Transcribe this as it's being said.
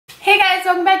guys,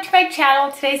 welcome back to my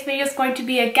channel. Today's video is going to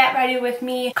be a get ready with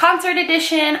me concert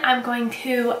edition. I'm going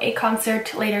to a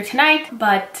concert later tonight,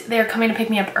 but they're coming to pick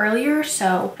me up earlier,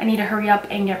 so I need to hurry up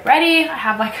and get ready. I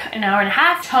have like an hour and a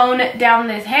half. Tone down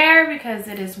this hair because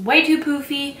it is way too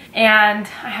poofy, and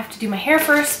I have to do my hair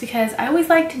first because I always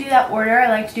like to do that order. I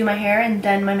like to do my hair and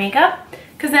then my makeup,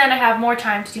 because then I have more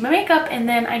time to do my makeup and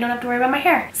then I don't have to worry about my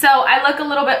hair. So I look a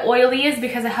little bit oily is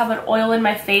because I have an oil in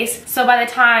my face. So by the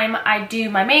time I do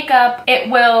my makeup, it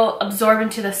will absorb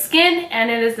into the skin, and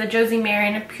it is the Josie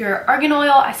Maran Pure Argan Oil.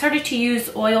 I started to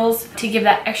use oils to give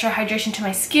that extra hydration to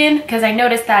my skin because I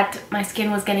noticed that my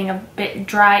skin was getting a bit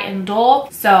dry and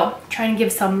dull. So trying to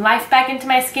give some life back into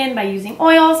my skin by using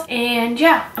oils. And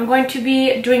yeah, I'm going to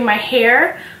be doing my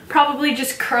hair. Probably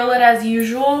just curl it as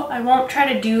usual. I won't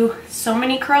try to do so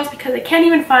many curls because I can't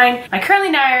even find my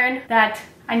curling iron that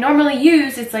I normally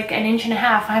use. It's like 1.5 inches. I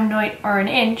have an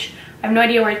inch. I have no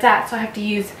idea where it's at, so I have to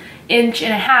use 1.5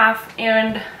 inches,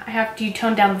 and I have to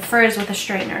tone down the frizz with a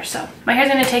straightener. So my hair's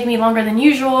gonna take me longer than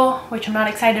usual, which I'm not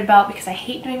excited about because I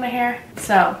hate doing my hair.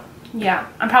 So yeah,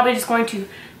 I'm probably just going to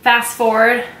fast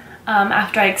forward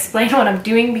after I explain what I'm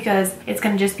doing because it's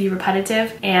going to just be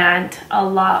repetitive and a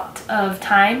lot of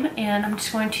time, and I'm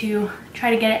just going to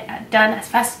try to get it done as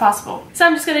fast as possible. So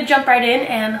I'm just going to jump right in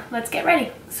and let's get ready.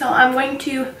 So I'm going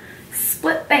to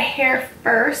split the hair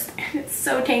first, and it's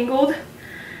so tangled.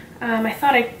 I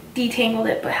thought I detangled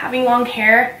it, but having long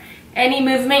hair, any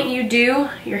movement you do,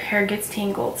 your hair gets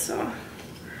tangled, so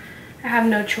I have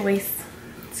no choice.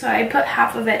 So I put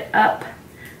half of it up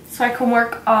so I can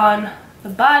work on the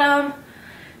bottom,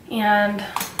 and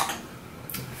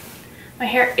my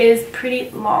hair is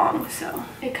pretty long, so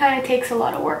it kind of takes a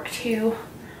lot of work to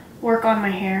work on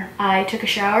my hair. I took a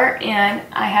shower and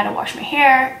I had to wash my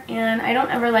hair, and I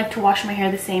don't ever like to wash my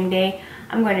hair the same day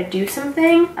I'm going to do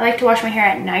something. I like to wash my hair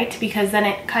at night because then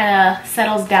it kind of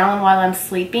settles down while I'm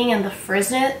sleeping and the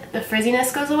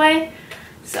frizziness goes away.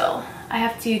 So I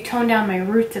have to tone down my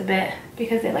roots a bit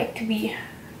because they like to be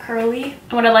curly.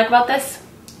 And what I like about this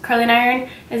curling iron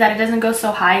is that it doesn't go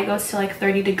so high. It goes to like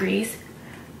 30 degrees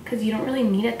because you don't really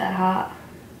need it that hot.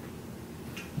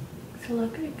 So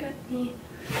look, it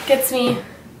gets me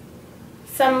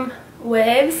some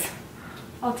waves.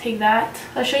 I'll take that.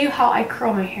 I'll show you how I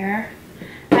curl my hair.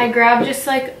 I grab just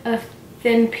like a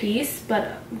thin piece, but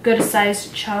a good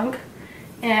sized chunk,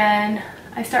 and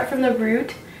I start from the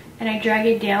root and I drag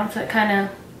it down so it kind of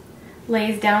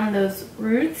lays down those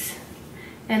roots,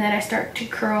 and then I start to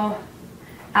curl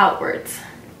outwards,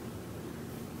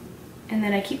 and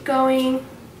then I keep going,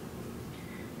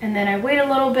 and then I wait a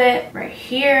little bit right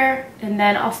here, and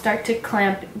then I'll start to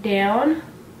clamp down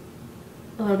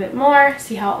a little bit more.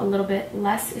 See how a little bit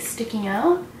less is sticking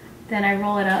out? Then I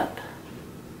roll it up,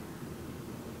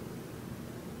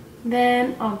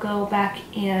 then I'll go back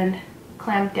and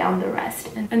clamp down the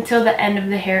rest until the end of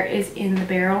the hair is in the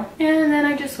barrel, and then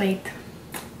I just wait.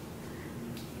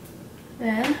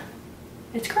 Then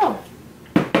it's curled.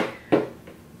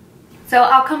 So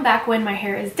I'll come back when my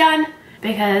hair is done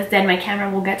because then my camera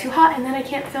will get too hot and then I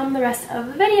can't film the rest of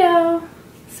the video.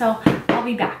 So I'll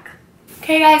be back.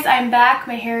 Okay guys, I'm back.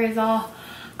 My hair is all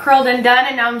curled and done,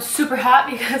 and now I'm super hot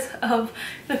because of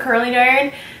the curling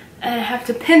iron. And I have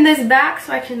to pin this back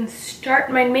so I can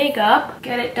start my makeup,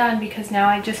 get it done, because now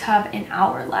I just have an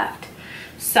hour left.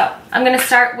 So I'm gonna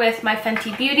start with my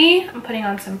Fenty Beauty. I'm putting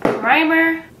on some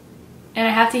primer, and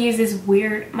I have to use this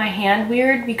my hand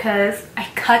weird because I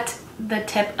cut the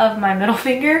tip of my middle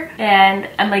finger and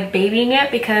I'm like babying it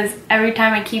because every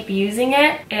time I keep using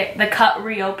it, the cut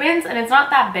reopens, and it's not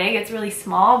that big, it's really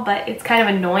small, but it's kind of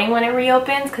annoying when it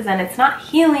reopens because then it's not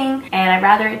healing, and I'd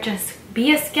rather it just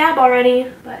be a scab already.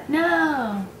 But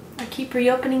no, I keep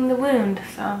reopening the wound,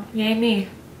 so yay me.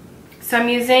 So I'm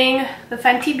using the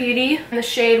Fenty Beauty in the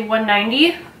shade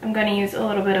 190. I'm gonna use a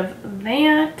little bit of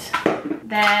that.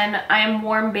 Then I am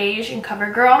Warm Beige in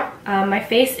CoverGirl. My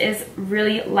face is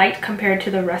really light compared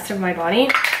to the rest of my body,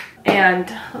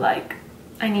 and like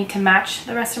I need to match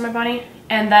the rest of my body.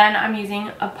 And then I'm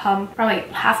using a pump, probably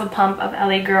half a pump of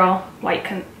LA Girl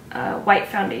white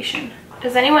foundation.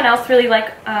 Does anyone else really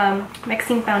like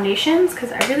mixing foundations?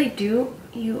 Because I really do.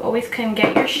 You always can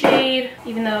get your shade,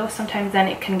 even though sometimes then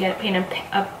it can get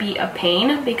be a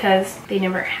pain because they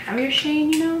never have your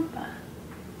shade, you know?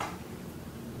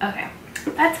 But okay,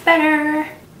 that's better.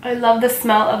 I love the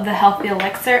smell of the Healthy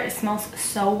Elixir. It smells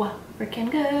so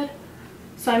freaking good.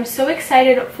 So I'm so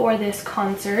excited for this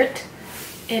concert.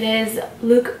 It is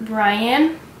Luke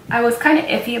Bryan. I was kind of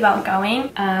iffy about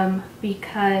going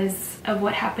because of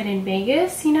what happened in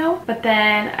Vegas, you know? But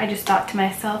then I just thought to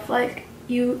myself, like,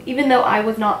 even though I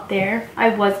was not there, I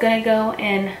was gonna go,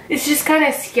 and it's just kind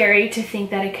of scary to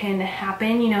think that it can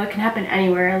happen. You know, it can happen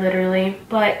anywhere literally,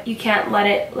 but you can't let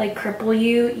it like cripple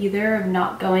you either of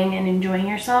not going and enjoying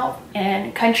yourself.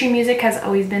 And country music has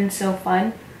always been so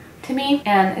fun to me,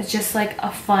 and it's just like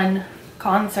a fun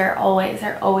concert always.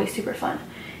 They're always super fun.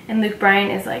 And Luke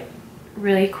Bryan is like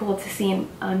really cool to see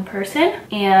in person,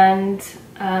 and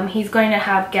he's going to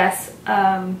have guests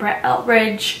Brett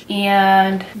Eltridge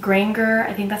and Granger,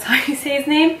 I think that's how you say his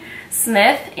name,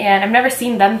 Smith, and I've never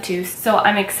seen them two, so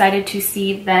I'm excited to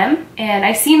see them. And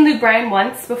I've seen Luke Bryan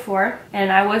once before,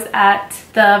 and I was at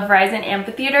the Verizon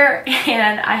amphitheater,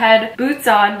 and I had boots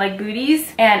on, like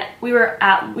booties, and we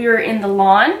were in the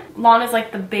lawn. Lawn is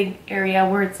like the big area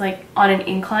where it's like on an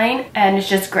incline and it's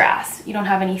just grass. You don't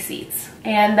have any seats.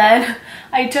 And then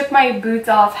I took my boots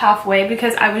off halfway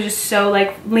because I was just so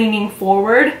like leaning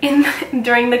forward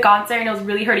during the concert, and it was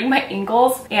really hurting my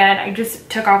ankles, and I just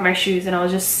took off my shoes and I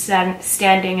was just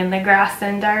standing in the grass the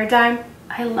entire time.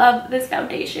 I love this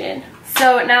foundation.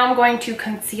 So now I'm going to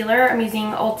concealer. I'm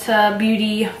using Ulta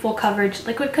Beauty Full Coverage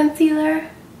Liquid Concealer.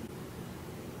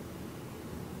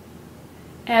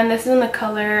 And this is in the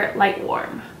color Light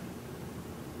Warm.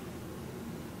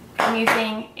 I'm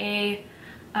using a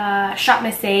Shop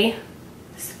Missy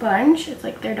sponge. It's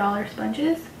like their dollar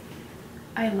sponges.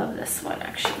 I love this one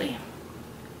actually.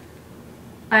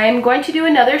 I'm going to do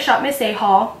another Shop Missy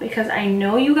haul because I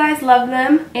know you guys love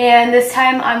them, and this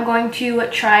time I'm going to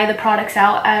try the products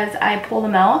out as I pull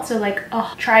them out, so like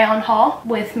a try on haul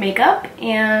with makeup,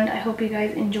 and I hope you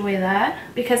guys enjoy that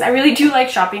because I really do like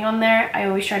shopping on there. I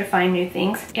always try to find new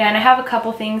things, and I have a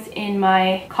couple things in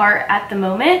my cart at the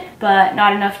moment, but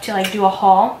not enough to like do a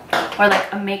haul or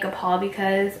like a makeup haul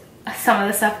because some of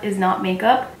the stuff is not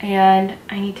makeup and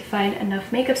I need to find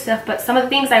enough makeup stuff. But some of the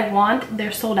things I want,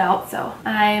 they're sold out, so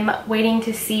I'm waiting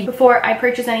to see before I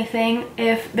purchase anything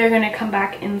if they're gonna come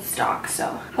back in stock. So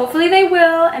hopefully they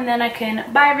will, and then I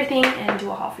can buy everything and do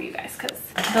a haul for you guys because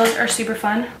those are super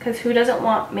fun. Because who doesn't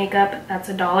want makeup that's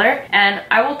 $1? And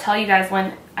I will tell you guys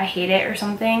when I hate it or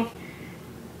something,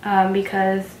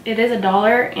 because it is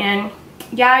 $1, and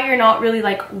yeah, you're not really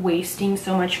like wasting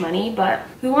so much money, but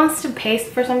who wants to pay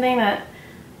for something that,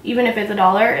 even if it's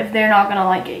 $1, if they're not gonna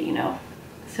like it, you know?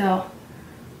 So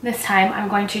this time I'm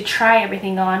going to try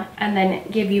everything on and then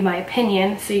give you my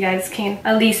opinion so you guys can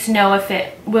at least know if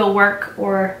it will work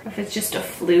or if it's just a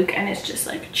fluke and it's just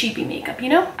like cheapy makeup, you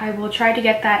know? I will try to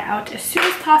get that out as soon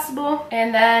as possible.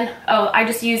 And then, oh, I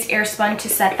just used Airspun to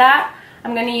set that.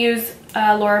 I'm gonna use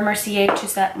Laura Mercier to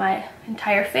set my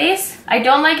entire face. I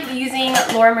don't like using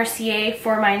Laura Mercier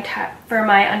for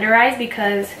my under eyes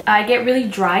because I get really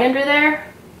dry under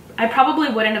there. I probably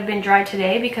wouldn't have been dry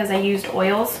today because I used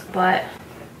oils, but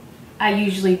I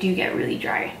usually do get really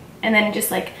dry and then it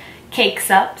just like cakes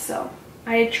up, so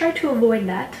I try to avoid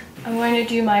that. I'm going to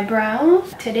do my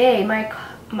brows. Today my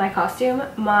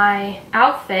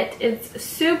outfit is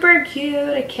super cute.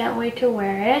 I can't wait to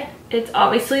wear it. It's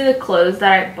obviously the clothes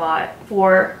that I bought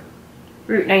for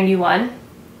Route 91,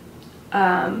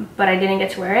 but I didn't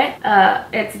get to wear it.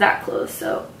 It's that clothes,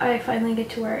 so I finally get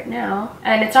to wear it now.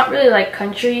 And it's not really like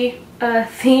country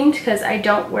themed because I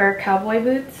don't wear cowboy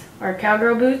boots or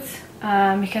cowgirl boots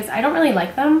because I don't really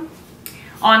like them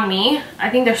on me. I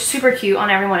think they're super cute on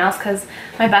everyone else because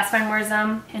my best friend wears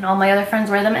them and all my other friends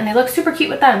wear them and they look super cute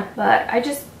with them, but I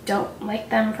just don't like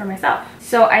them for myself.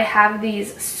 So I have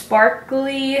these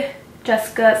sparkly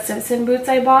Jessica Simpson boots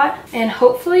I bought, and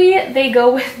hopefully they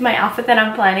go with my outfit that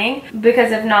I'm planning,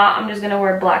 because if not, I'm just gonna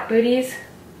wear black booties.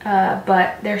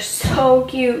 But they're so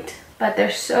cute.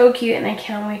 And I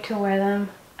can't wait to wear them.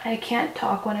 I can't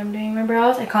talk when I'm doing my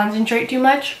brows. I concentrate too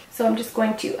much, so I'm just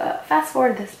going to fast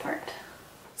forward this part.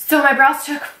 So my brows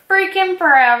took freaking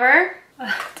forever,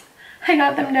 but I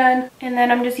got them done. And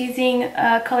then I'm just using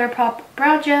ColourPop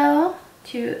brow gel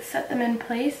to set them in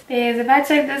place, because if I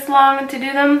take this long to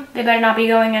do them, they better not be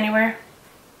going anywhere.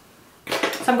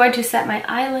 So I'm going to set my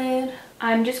eyelid.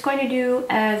 I'm just going to do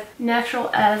as natural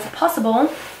as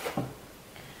possible,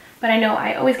 but I know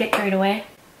I always get carried away,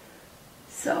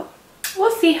 so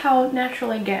we'll see how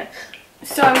natural it gets.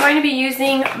 So I'm going to be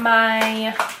using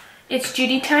my It's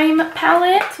Judy Time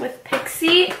palette with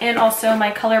Pixie, and also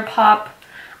my ColourPop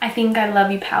I Think I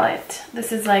Love You palette.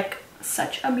 This is like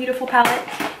such a beautiful palette,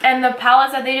 and the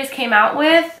palettes that they just came out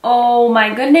with, oh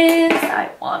my goodness, I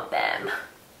want them.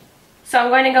 So I'm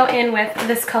going to go in with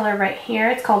this color right here.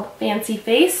 It's called Fancy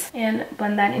Face, and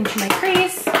blend that into my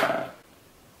crease.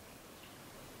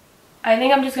 I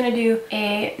think I'm just going to do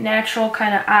a natural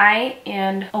kind of eye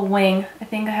and a wing. I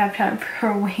think I have time for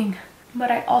a wing.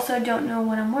 but I also don't know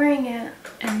what I'm wearing yet.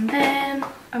 And then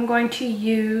I'm going to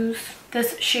use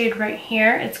this shade right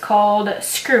here. It's called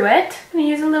Screw It. I'm gonna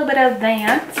use a little bit of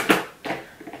that.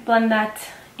 Blend that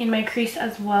in my crease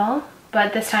as well.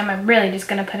 But this time I'm really just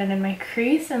gonna put it in my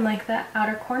crease and like that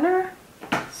outer corner.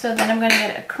 So then I'm gonna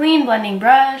get a clean blending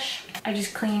brush. I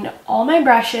just cleaned all my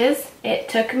brushes. It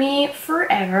took me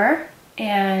forever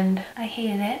and I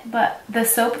hated it, but the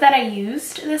soap that I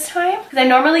used this time, because I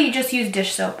normally just use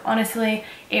dish soap, honestly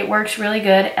it works really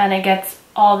good and it gets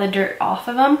all the dirt off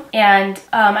of them. And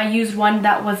I used one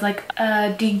that was like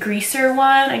a degreaser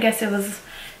one. I guess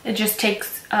it just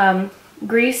takes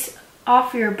grease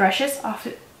off your brushes,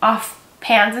 off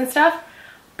pans and stuff.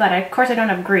 But of course I don't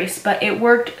have grease, but it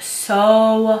worked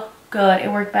so good.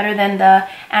 It worked better than the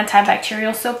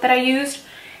antibacterial soap that I used.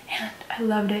 And I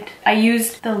loved it. I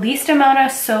used the least amount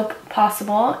of soap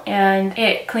possible and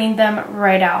it cleaned them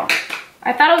right out.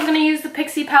 I thought I was gonna use the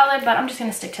Pixie palette, but I'm just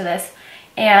gonna stick to this.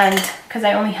 And because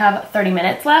I only have 30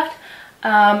 minutes left,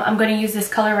 I'm gonna use this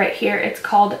color right here. It's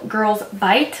called Girls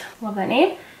Bite. Love that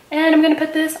name. And I'm gonna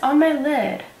put this on my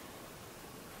lid.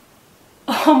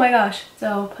 Oh my gosh.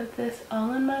 So put this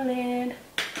all in my lid.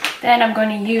 Then I'm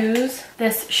going to use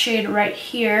this shade right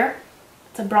here.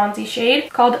 It's a bronzy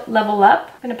shade called Level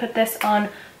Up. I'm going to put this on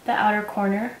the outer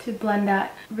corner to blend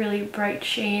that really bright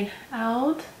shade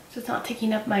out. So it's not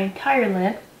taking up my entire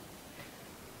lid.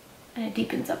 And it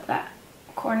deepens up that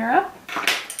corner up.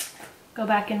 Go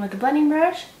back in with the blending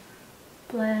brush.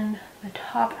 Blend the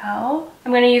top out.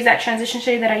 I'm going to use that transition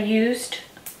shade that I used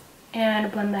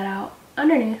and blend that out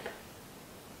underneath.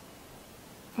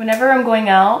 Whenever I'm going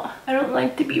out, I don't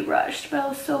like to be rushed, but I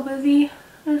was so busy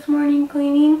this morning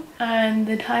cleaning and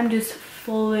the time just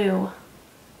flew.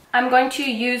 I'm going to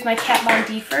use my Kat Von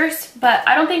D first, but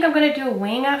I don't think I'm going to do a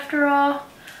wing after all.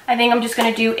 I think I'm just going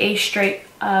to do a straight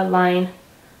line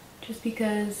just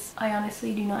because I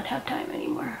honestly do not have time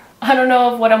anymore. I don't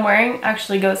know if what I'm wearing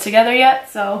actually goes together yet,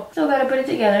 so still gotta put it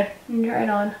together and try it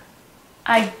on.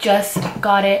 I just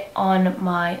got it on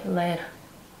my lid.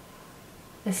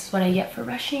 This is what I get for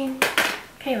rushing.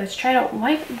 Okay, let's try to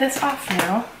wipe this off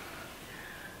now.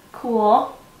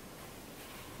 Cool.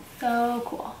 So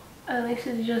cool. At least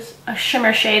it's just a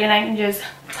shimmer shade and I can just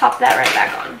pop that right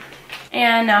back on.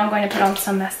 And now I'm going to put on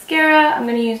some mascara. I'm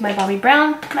going to use my Bobbi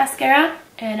Brown mascara.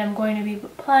 And I'm going to be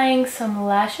applying some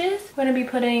lashes. I'm going to be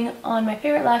putting on my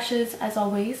favorite lashes, as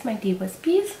always, my D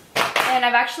Wispies. And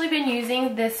I've actually been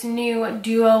using this new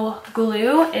Duo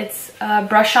glue. It's a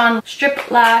brush-on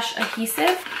strip lash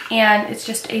adhesive. And it's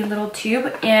just a little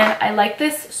tube. And I like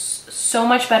this so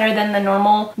much better than the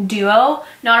normal Duo.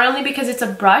 Not only because it's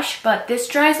a brush, but this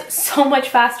dries so much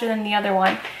faster than the other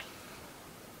one.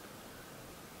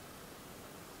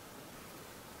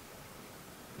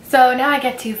 So now I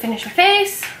get to finish my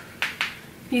face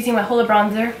using my Hoola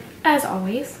bronzer, as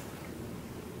always.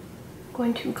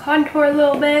 Going to contour a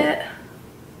little bit.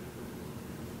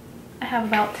 I have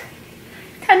about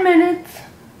 10 minutes.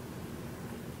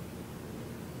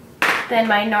 Then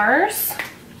my NARS,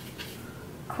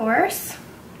 of course.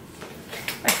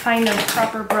 I find the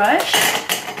proper brush.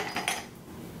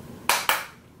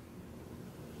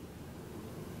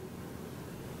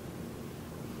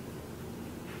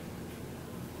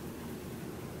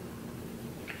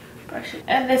 Brush it.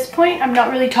 At this point, I'm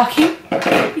not really talking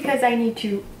because I need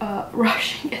to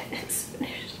rush and get this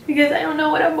finished because I don't know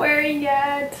what I'm wearing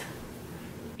yet.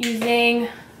 Using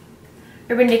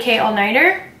Urban Decay All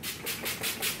Nighter.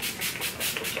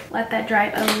 Let that dry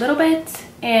a little bit.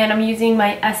 And I'm using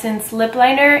my Essence lip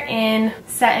liner in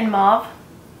Satin Mauve.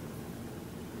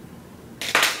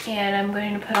 And I'm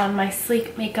going to put on my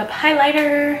Sleek Makeup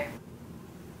highlighter.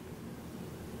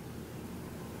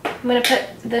 I'm going to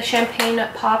put the Champagne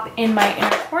Pop in my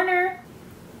inner corner.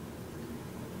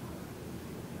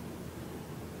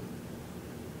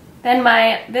 Then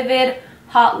my Vivid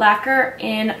Hot Lacquer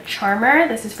in Charmer.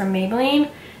 This is from Maybelline.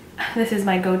 This is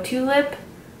my go-to lip.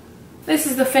 This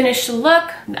is the finished look.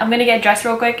 I'm going to get dressed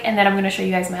real quick and then I'm going to show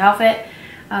you guys my outfit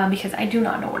because I do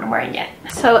not know what I'm wearing yet.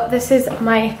 So this is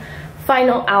my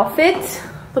final outfit.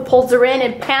 The poles are in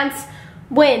and pants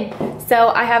win. So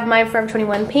I have my Forever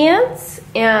 21 pants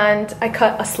and I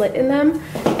cut a slit in them,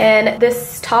 and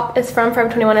this top is from Forever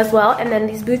 21 as well, and then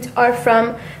these boots are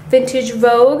from Vintage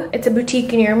Vogue. It's a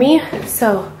boutique near me,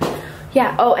 so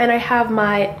yeah. Oh, and I have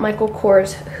my Michael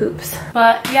Kors hoops.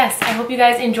 But yes, I hope you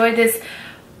guys enjoyed this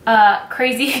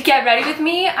crazy get ready with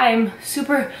me. I'm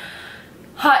super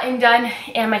hot and done,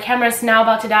 and my camera's now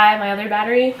about to die, my other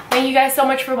battery. Thank you guys so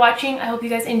much for watching. I hope you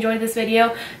guys enjoyed this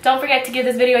video. Don't forget to give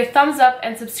this video a thumbs up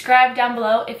and subscribe down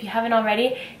below if you haven't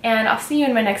already, and I'll see you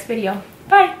in my next video.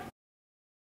 Bye!